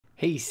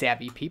Hey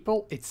Savvy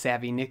people, it's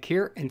SavvyNik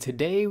here, and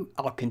today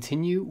I'll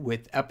continue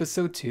with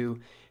episode 2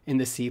 in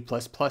the C++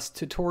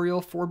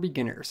 tutorial for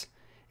beginners.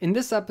 In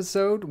this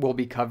episode, we'll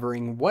be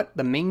covering what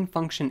the main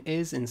function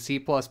is in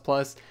C++,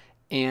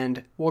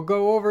 and we'll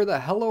go over the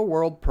Hello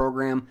World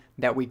program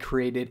that we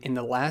created in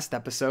the last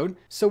episode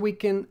so we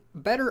can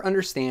better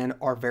understand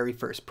our very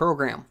first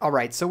program.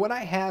 Alright, so what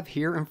I have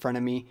here in front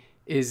of me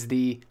is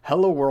the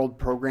Hello World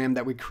program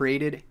that we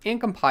created and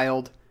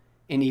compiled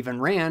and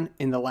even ran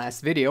in the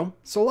last video.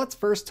 So let's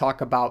first talk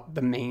about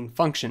the main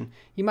function.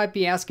 You might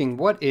be asking,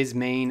 what is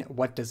main?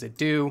 What does it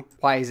do?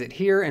 Why is it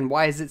here? And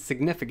why is it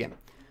significant?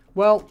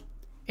 Well,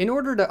 in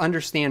order to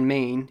understand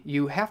main,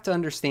 you have to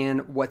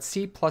understand what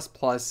C++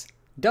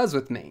 does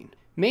with main.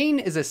 Main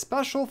is a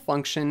special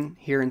function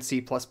here in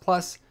C++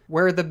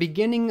 where the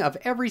beginning of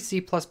every C++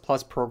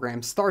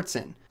 program starts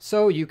in.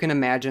 So you can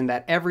imagine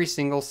that every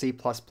single C++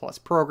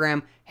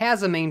 program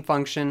has a main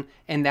function,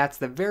 and that's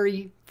the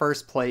very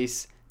first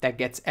place that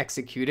gets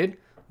executed.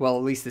 Well,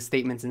 at least the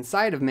statements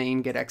inside of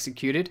main get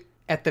executed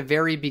at the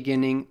very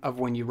beginning of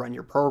when you run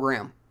your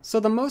program. So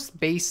the most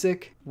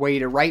basic way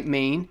to write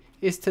main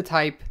is to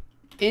type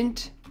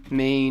int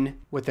main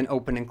with an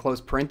open and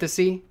closed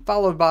parenthesis,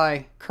 followed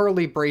by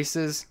curly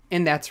braces,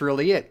 and that's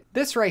really it.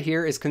 This right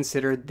here is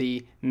considered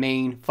the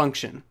main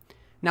function.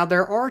 Now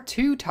there are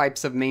two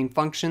types of main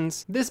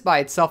functions. This by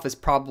itself is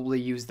probably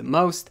used the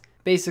most.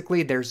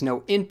 Basically, there's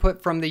no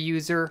input from the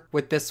user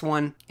with this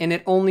one, and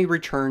it only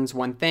returns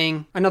one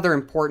thing. Another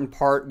important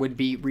part would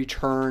be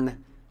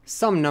return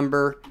some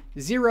number.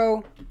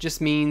 0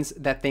 just means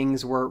that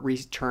things were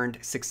returned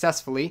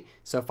successfully.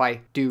 So if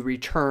I do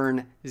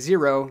return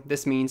 0,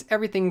 this means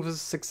everything was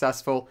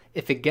successful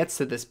if it gets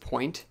to this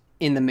point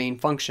in the main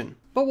function.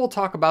 But we'll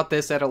talk about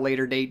this at a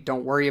later date,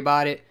 don't worry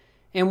about it.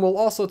 And we'll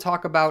also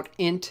talk about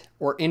int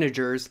or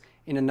integers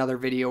in another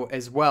video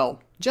as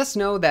well. Just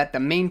know that the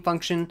main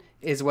function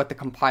is what the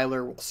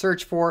compiler will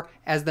search for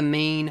as the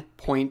main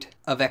point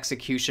of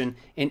execution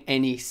in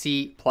any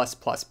C++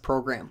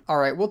 program.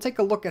 Alright, we'll take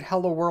a look at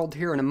Hello World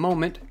here in a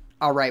moment.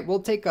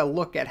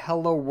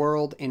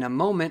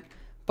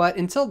 But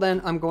until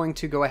then, I'm going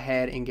to go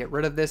ahead and get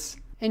rid of this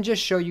and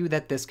just show you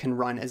that this can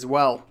run as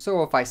well.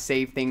 So if I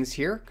save things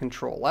here,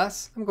 Control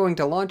S, I'm going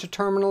to launch a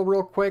terminal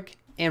real quick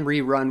and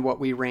rerun what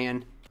we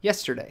ran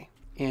yesterday.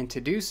 And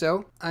to do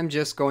so, I'm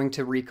just going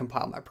to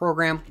recompile my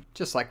program,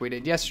 just like we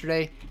did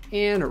yesterday,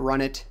 and run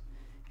it.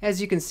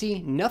 As you can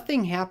see,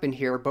 nothing happened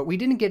here, but we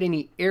didn't get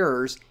any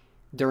errors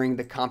during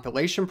the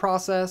compilation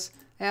process,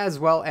 as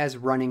well as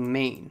running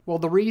main. Well,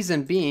 the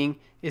reason being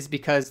is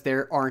because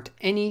there aren't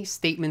any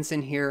statements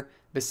in here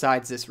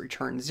besides this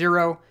return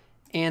 0,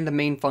 and the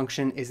main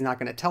function is not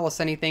going to tell us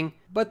anything,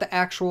 but the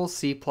actual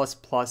C++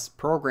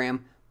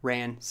 program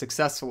ran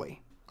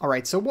successfully.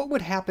 Alright, so what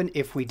would happen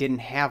if we didn't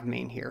have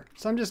main here?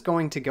 So I'm just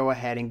going to go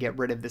ahead and get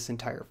rid of this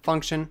entire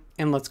function,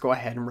 and let's go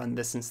ahead and run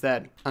this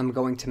instead. I'm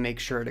going to make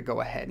sure to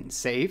go ahead and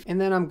save, and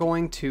then I'm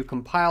going to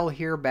compile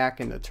here back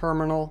in the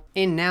terminal,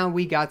 and now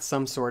we got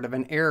some sort of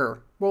an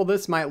error. Well,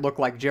 this might look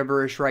like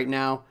gibberish right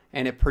now,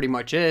 and it pretty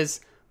much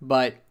is,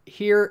 but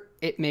here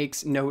it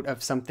makes note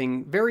of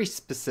something very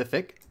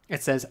specific.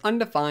 It says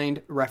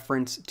undefined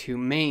reference to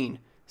main.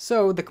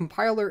 So the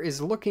compiler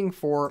is looking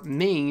for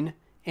main,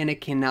 and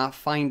it cannot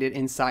find it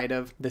inside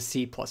of the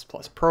C++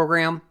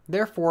 program.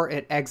 Therefore,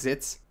 it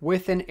exits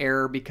with an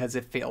error because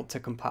it failed to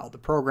compile the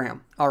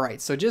program.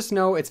 Alright, so just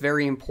know it's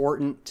very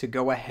important to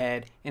go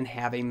ahead and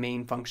have a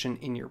main function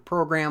in your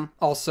program.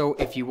 Also,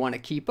 if you want to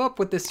keep up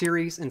with the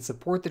series and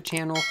support the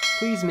channel,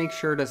 please make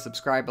sure to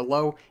subscribe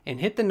below and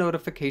hit the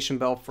notification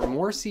bell for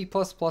more C++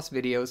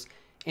 videos,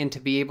 and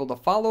to be able to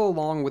follow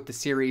along with the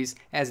series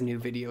as new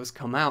videos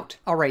come out.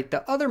 Alright,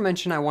 the other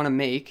mention I want to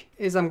make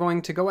is I'm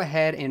going to go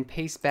ahead and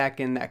paste back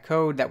in that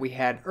code that we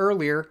had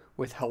earlier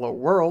with Hello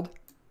World.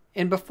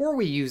 And before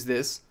we use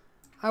this,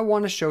 I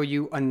want to show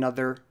you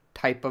another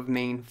type of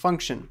main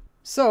function.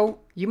 So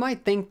you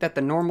might think that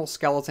the normal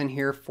skeleton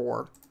here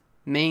for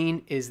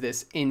main is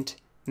this int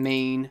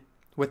main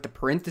with the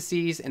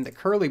parentheses and the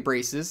curly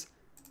braces,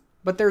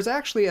 but there's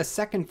actually a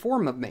second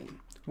form of main,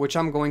 which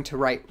I'm going to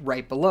write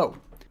right below.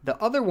 The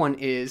other one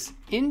is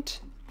int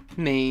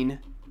main,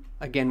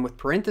 again with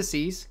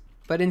parentheses,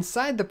 but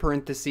inside the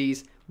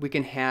parentheses we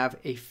can have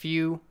a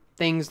few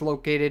things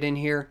located in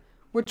here,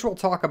 which we'll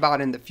talk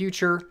about in the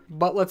future,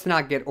 but let's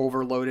not get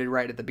overloaded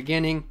right at the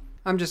beginning.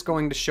 I'm just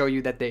going to show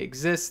you that they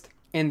exist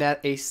and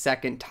that a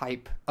second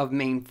type of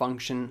main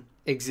function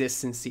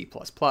exists in C++.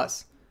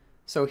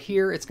 So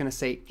here it's going to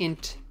say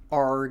int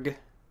arg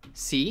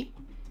c,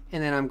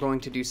 and then I'm going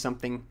to do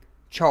something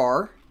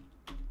char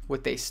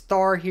with a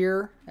star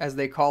here, as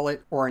they call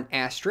it, or an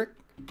asterisk.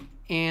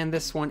 And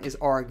this one is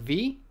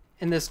argv,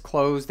 and this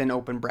closed and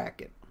open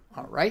bracket.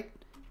 All right.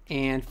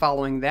 And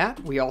following that,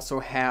 we also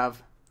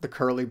have the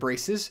curly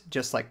braces,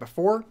 just like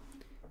before.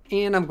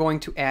 And I'm going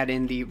to add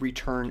in the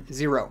return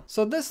 0.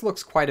 So this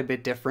looks quite a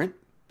bit different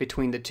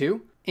between the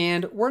two.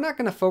 And we're not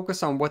going to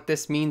focus on what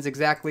this means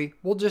exactly.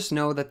 We'll just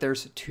know that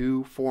there's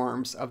two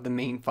forms of the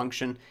main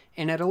function.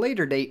 And at a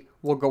later date,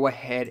 we'll go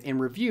ahead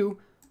and review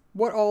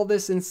what all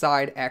this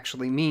inside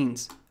actually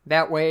means.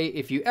 That way,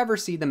 if you ever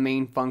see the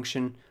main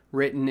function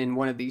written in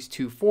one of these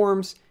two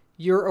forms,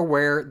 you're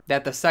aware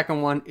that the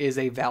second one is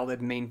a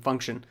valid main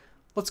function.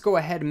 Let's go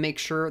ahead and make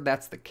sure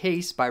that's the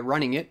case by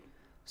running it.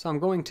 So I'm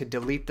going to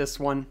delete this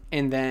one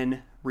and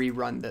then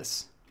rerun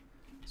this.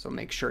 So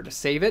make sure to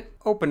save it,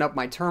 open up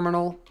my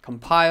terminal,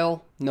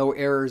 compile, no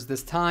errors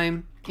this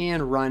time,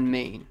 and run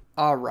main.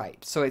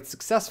 Alright, so it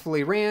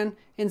successfully ran,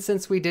 and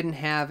since we didn't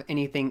have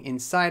anything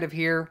inside of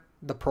here,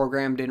 the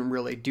program didn't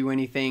really do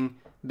anything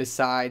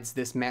besides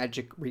this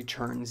magic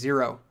return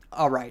 0.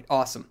 Alright,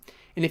 awesome.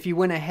 And if you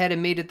went ahead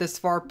and made it this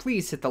far,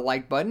 please hit the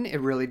like button. It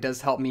really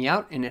does help me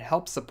out and it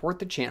helps support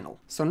the channel.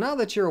 So now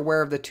that you're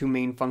aware of the two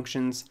main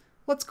functions,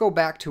 let's go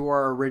back to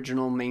our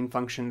original main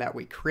function that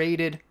we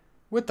created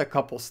with a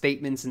couple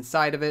statements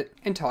inside of it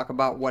and talk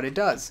about what it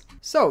does.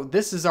 So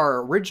this is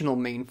our original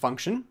main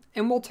function,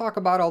 and we'll talk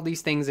about all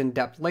these things in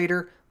depth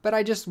later, but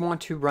I just want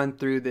to run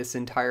through this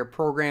entire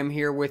program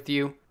here with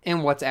you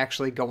and what's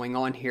actually going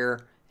on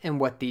here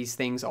and what these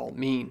things all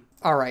mean.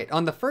 Alright,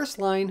 on the first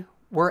line,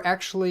 we're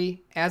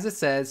actually, as it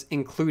says,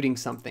 including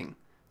something.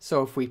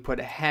 So if we put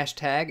a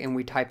hashtag and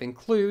we type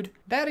include,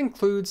 that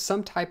includes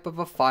some type of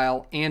a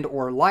file and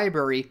or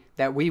library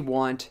that we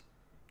want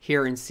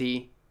here in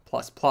C++.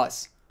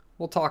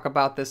 We'll talk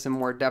about this in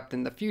more depth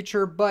in the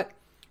future, but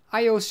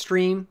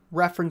IOStream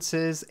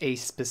references a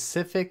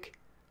specific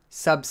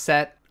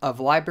subset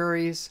of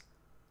libraries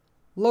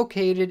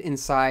located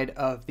inside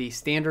of the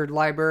standard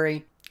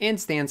library and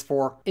stands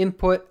for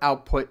input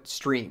output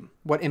stream.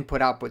 What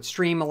input output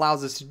stream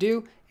allows us to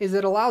do is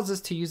it allows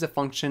us to use a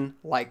function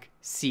like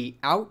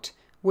cout,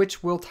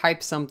 which will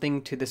type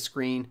something to the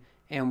screen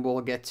and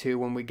we'll get to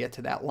when we get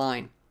to that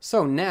line.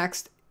 So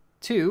next,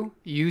 to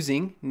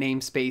using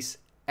namespace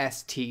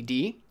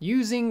std.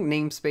 Using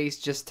namespace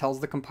just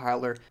tells the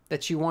compiler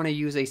that you want to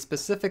use a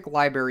specific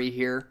library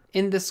here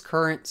in this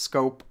current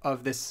scope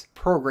of this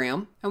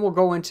program, and we'll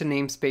go into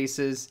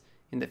namespaces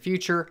in the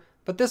future,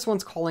 but this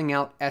one's calling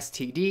out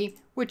std,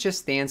 which just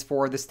stands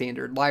for the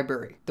standard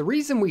library. The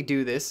reason we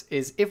do this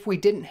is if we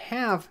didn't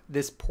have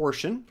this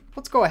portion,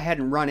 let's go ahead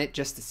and run it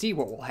just to see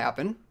what will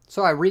happen.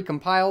 So I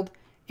recompiled,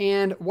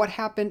 and what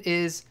happened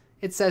is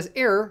it says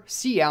error,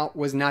 cout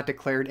was not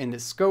declared in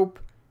this scope.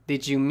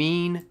 Did you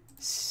mean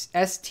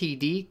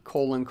std :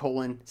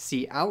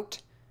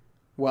 cout?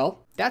 Well,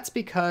 that's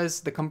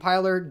because the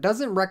compiler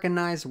doesn't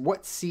recognize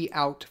what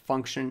cout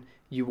function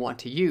you want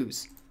to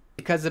use,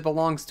 because it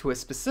belongs to a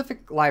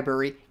specific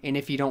library, and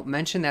if you don't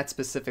mention that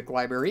specific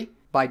library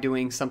by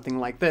doing something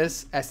like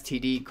this,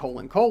 std :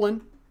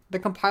 the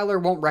compiler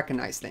won't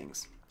recognize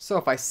things. So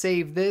if I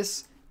save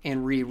this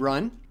and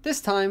rerun, this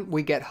time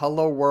we get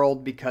hello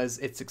world because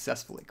it's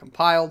successfully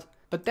compiled.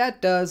 But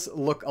that does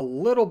look a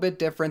little bit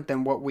different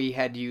than what we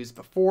had used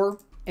before.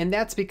 And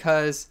that's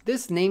because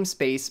this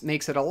namespace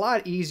makes it a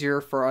lot easier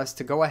for us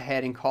to go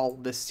ahead and call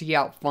the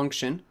cout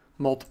function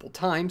multiple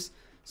times.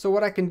 So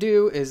what I can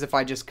do is if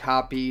I just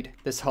copied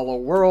this hello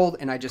world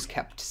and I just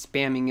kept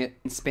spamming it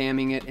and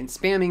spamming it and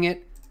spamming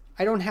it,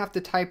 I don't have to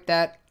type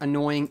that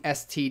annoying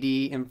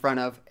std in front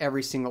of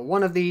every single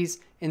one of these.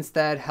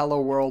 Instead,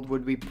 hello world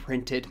would be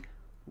printed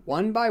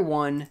one by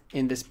one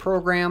in this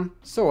program.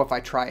 So if I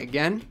try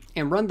again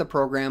and run the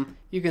program,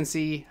 you can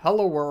see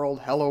hello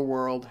world, hello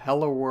world,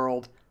 hello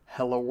world,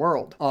 hello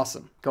world.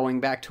 Awesome. Going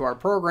back to our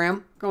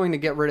program, going to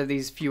get rid of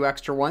these few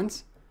extra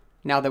ones.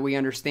 Now that we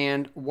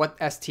understand what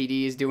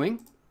std is doing,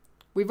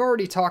 we've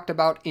already talked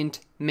about int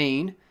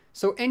main.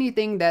 So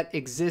anything that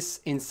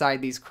exists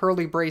inside these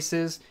curly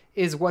braces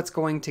is what's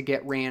going to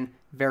get ran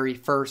very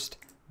first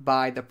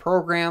by the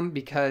program,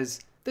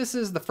 because this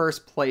is the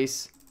first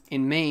place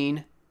in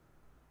main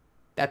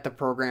that the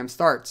program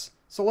starts.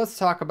 So let's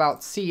talk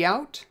about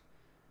cout.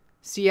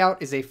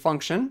 Cout is a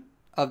function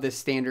of this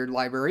standard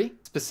library,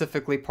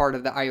 specifically part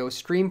of the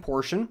IOStream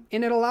portion,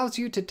 and it allows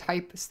you to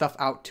type stuff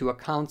out to a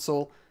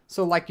console.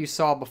 So like you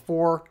saw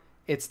before,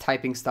 it's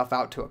typing stuff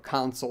out to a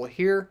console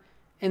here,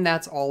 and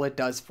that's all it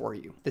does for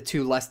you. The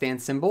two less than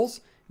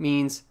symbols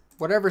means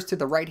whatever's to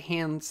the right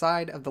hand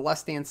side of the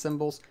less than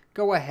symbols,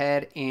 go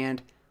ahead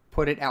and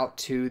put it out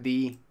to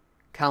the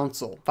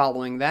console.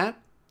 Following that,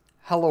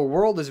 hello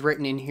world is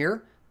written in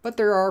here, but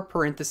there are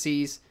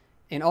parentheses,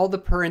 and all the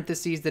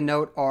parentheses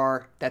denote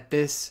are that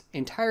this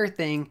entire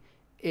thing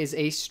is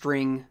a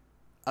string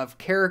of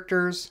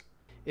characters,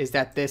 is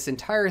that this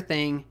entire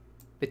thing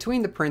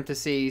between the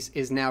parentheses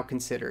is now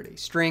considered a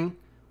string.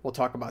 We'll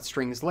talk about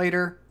strings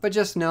later, but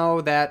just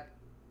know that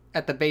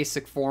at the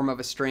basic form of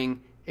a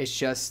string, it's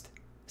just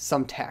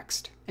some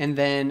text. And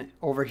then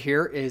over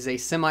here is a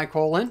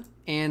semicolon,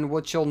 and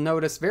what you'll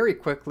notice very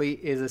quickly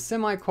is a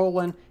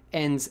semicolon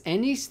ends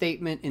any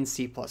statement in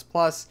C++,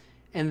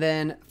 and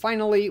then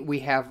finally we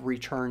have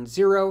return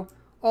 0.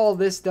 All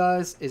this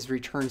does is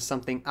return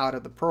something out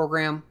of the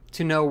program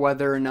to know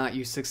whether or not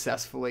you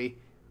successfully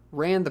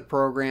ran the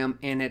program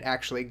and it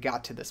actually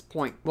got to this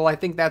point. Well, I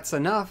think that's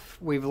enough.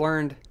 We've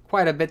learned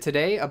quite a bit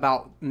today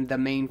about the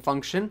main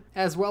function,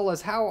 as well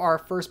as how our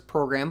first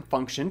program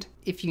functioned.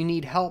 If you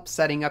need help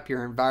setting up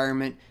your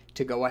environment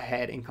to go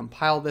ahead and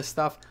compile this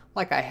stuff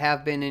like I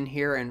have been in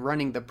here and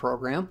running the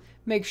program,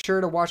 make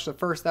sure to watch the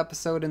first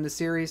episode in the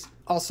series.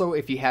 Also,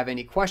 if you have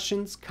any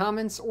questions,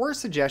 comments, or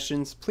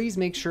suggestions, please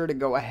make sure to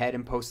go ahead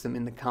and post them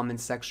in the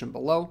comments section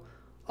below.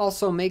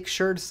 Also, make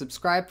sure to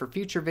subscribe for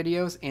future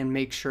videos and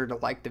make sure to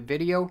like the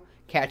video.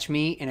 Catch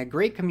me in a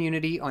great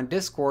community on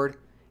Discord,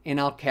 and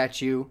I'll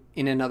catch you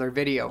in another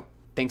video.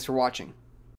 Thanks for watching.